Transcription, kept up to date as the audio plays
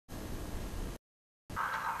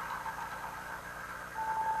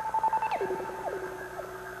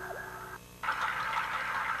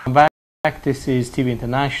I'm back. This is TV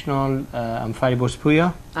International. I'm Farshad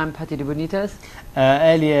Hosseini. I'm Patti de Bonitas.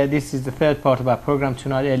 Earlier, this is the third part of our program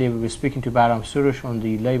tonight. Earlier, we were speaking to Bahram Surush on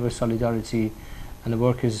the Labour Solidarity and the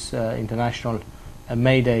Workers' International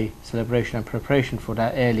May Day celebration and preparation for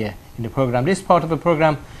that earlier in the program. This part of the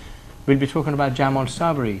program, we'll be talking about Jamal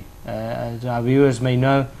Saberi. As our viewers may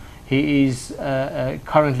know, he is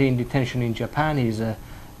currently in detention in Japan. He's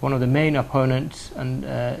one of the main opponents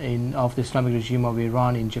of the Islamic regime of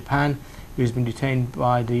Iran in Japan, who has been detained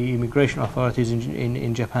by the immigration authorities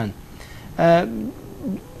in Japan.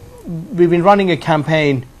 We've been running a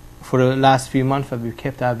campaign for the last few months where we've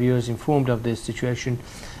kept our viewers informed of this situation.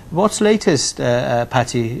 What's latest,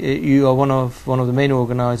 Patti? You are one of the main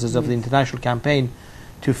organisers of the international campaign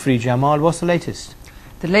to free Jamal. What's the latest?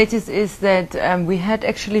 The latest is that we had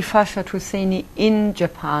actually Farshad Hosseini in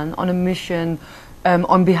Japan on a mission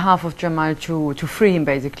on behalf of Jamal to free him,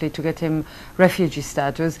 basically, to get him refugee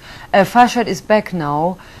status. Farshad is back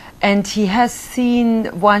now, and he has seen,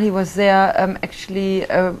 while he was there, actually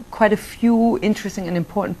quite a few interesting and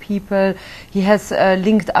important people. He has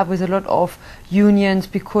linked up with a lot of unions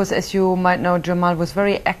because, as you might know, Jamal was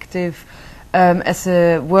very active as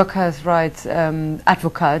a workers' rights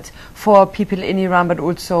advocate for people in Iran, but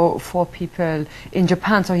also for people in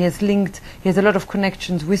Japan. So he has a lot of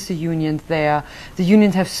connections with the unions there. The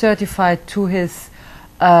unions have certified to his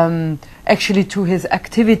actually to his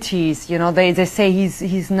activities. You know, they say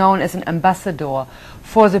he's known as an ambassador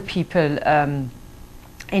for the people in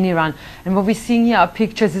Iran. And what we're seeing here are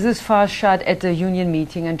pictures. This is Farshad at the union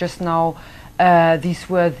meeting, and just now these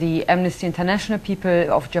were the Amnesty International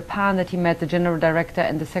people of Japan that he met, the General Director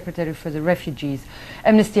and the Secretary for the Refugees.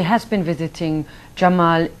 Amnesty has been visiting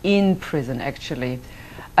Jamal in prison, actually.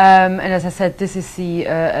 And as I said, this is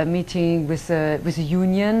the meeting with the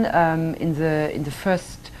union in the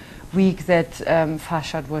first week that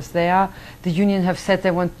Farshad was there. The union have said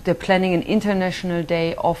they're planning an international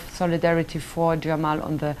day of solidarity for Jamal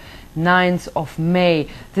on the 9th of May.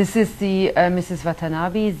 This is the Mrs.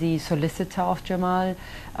 Watanabe, the solicitor of Jamal.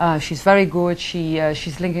 She's very good.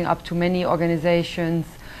 She's linking up to many organizations,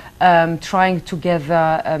 trying to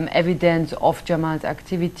gather evidence of Jamal's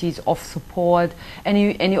activities, of support.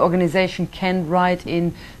 Any organization can write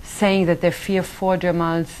in saying that they fear for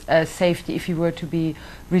Jamal's safety if he were to be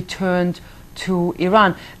returned to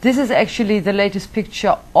Iran. This is actually the latest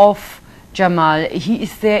picture of Jamal. He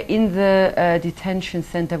is there in the detention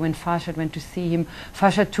center when Farshad went to see him.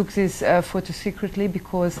 Farshad took this photo secretly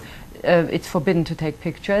because it's forbidden to take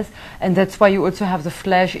pictures, and that's why you also have the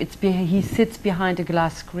flash. He sits behind a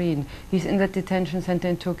glass screen. He's in the detention center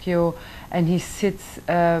in Tokyo, and he sits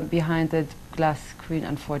behind that glass screen,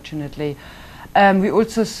 unfortunately. We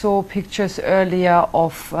also saw pictures earlier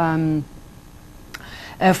of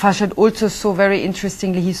Farshad also saw, very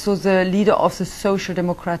interestingly, he saw the leader of the Social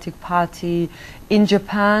Democratic Party in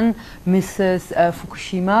Japan, Mrs.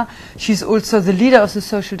 Fukushima. She's also the leader of the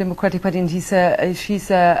Social Democratic Party, and she's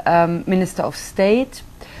a Minister of State.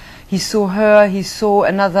 He saw her. He saw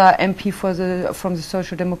another MP from the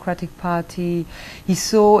Social Democratic Party.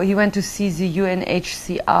 He went to see the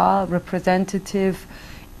UNHCR representative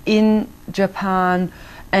in Japan.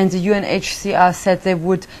 And the UNHCR said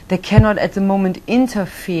they cannot at the moment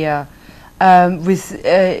interfere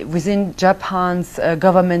within Japan's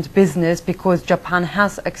government business, because Japan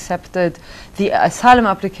has accepted the asylum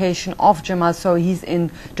application of Jamal. So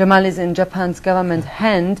Jamal is in Japan's government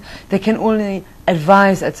hand. They can only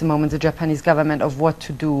advise at the moment the Japanese government of what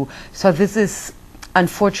to do. So this is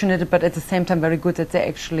unfortunate, but at the same time very good that they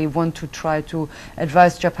actually want to try to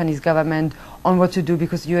advise Japanese government on what to do,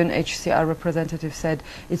 because UNHCR representative said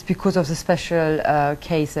it's because of the special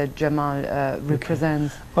case that Jamal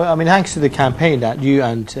represents. Well, I mean, thanks to the campaign that you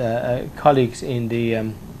and colleagues in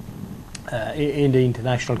the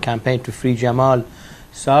international campaign to free Jamal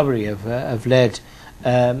Saberi have led,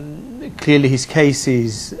 clearly his case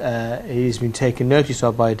he's been taken notice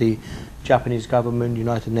of by the Japanese government,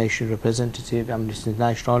 United Nations representative, Amnesty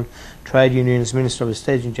International, trade unions, Minister of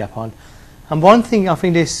State in Japan. And one thing I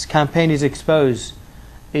think this campaign is exposed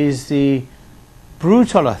is the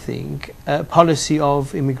brutal, I think, policy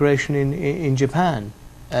of immigration in Japan.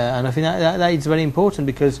 And I think that is very important,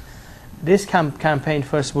 because this campaign,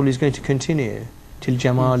 first of all, is going to continue till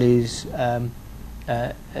Jamal is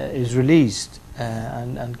released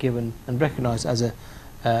and given and recognized as a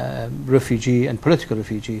refugee and political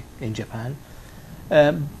refugee in Japan,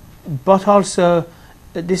 but also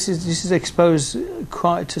this is exposed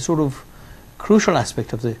quite a sort of crucial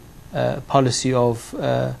aspect of the policy of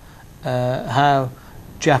how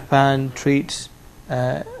Japan treats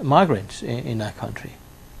migrants in that country.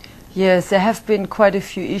 Yes, there have been quite a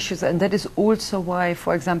few issues, and that is also why,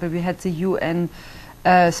 for example, we had the UN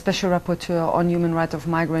Special Rapporteur on Human Rights of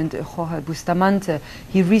Migrant, Jorge Bustamante.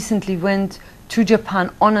 He recently went to Japan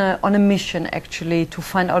on a mission, actually, to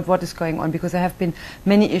find out what is going on, because there have been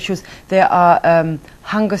many issues. There are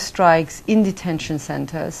hunger strikes in detention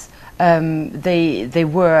centers. They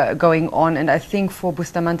were going on, and I think for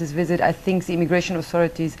Bustamante's visit, I think the immigration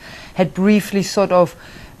authorities had briefly sort of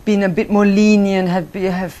been a bit more lenient,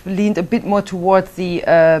 have leaned a bit more towards the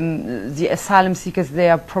asylum seekers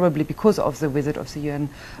there, probably because of the visit of the UN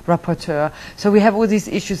rapporteur. So we have all these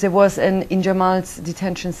issues. There was in Jamal's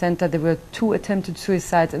detention center, there were 2 attempted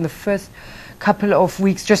suicides in the first couple of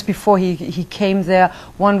weeks just before he came there.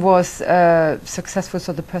 One was successful,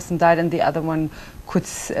 so the person died, and the other one could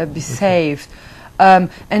be saved.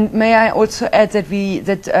 And may I also add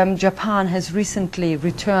that Japan has recently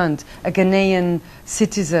returned a Ghanaian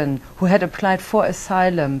citizen who had applied for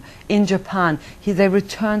asylum in Japan. They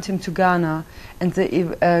returned him to Ghana, and the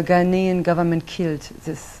Ghanaian government killed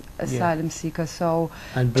this asylum seeker. So,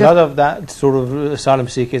 and a lot of that sort of asylum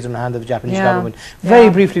seekers in the hand of the Japanese government.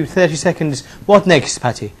 Very briefly, 30 seconds. What next,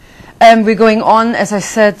 Patty? We're going on, as I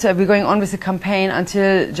said, we're going on with the campaign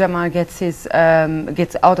until Jamal gets gets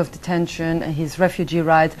out of detention and his refugee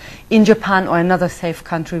rights in Japan or another safe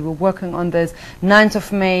country. We're working on this. 9th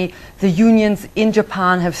of May, the unions in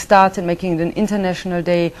Japan have started making it an international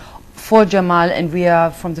day for Jamal, and we are,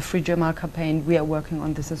 from the Free Jamal campaign, we are working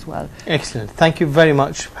on this as well. Excellent. Thank you very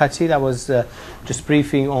much, Patty. That was just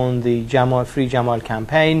briefing on the Free Jamal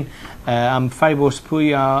campaign. I'm Farshad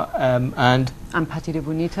Hosseini, and I'm Patty de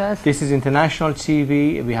Bonitas. This is International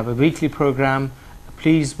TV. We have a weekly program.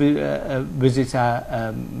 Please visit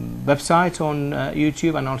our website on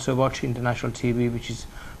YouTube, and also watch International TV, which is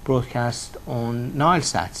broadcast on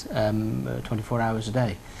Nilesat 24 hours a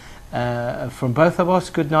day. From both of us,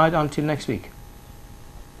 good night until next week.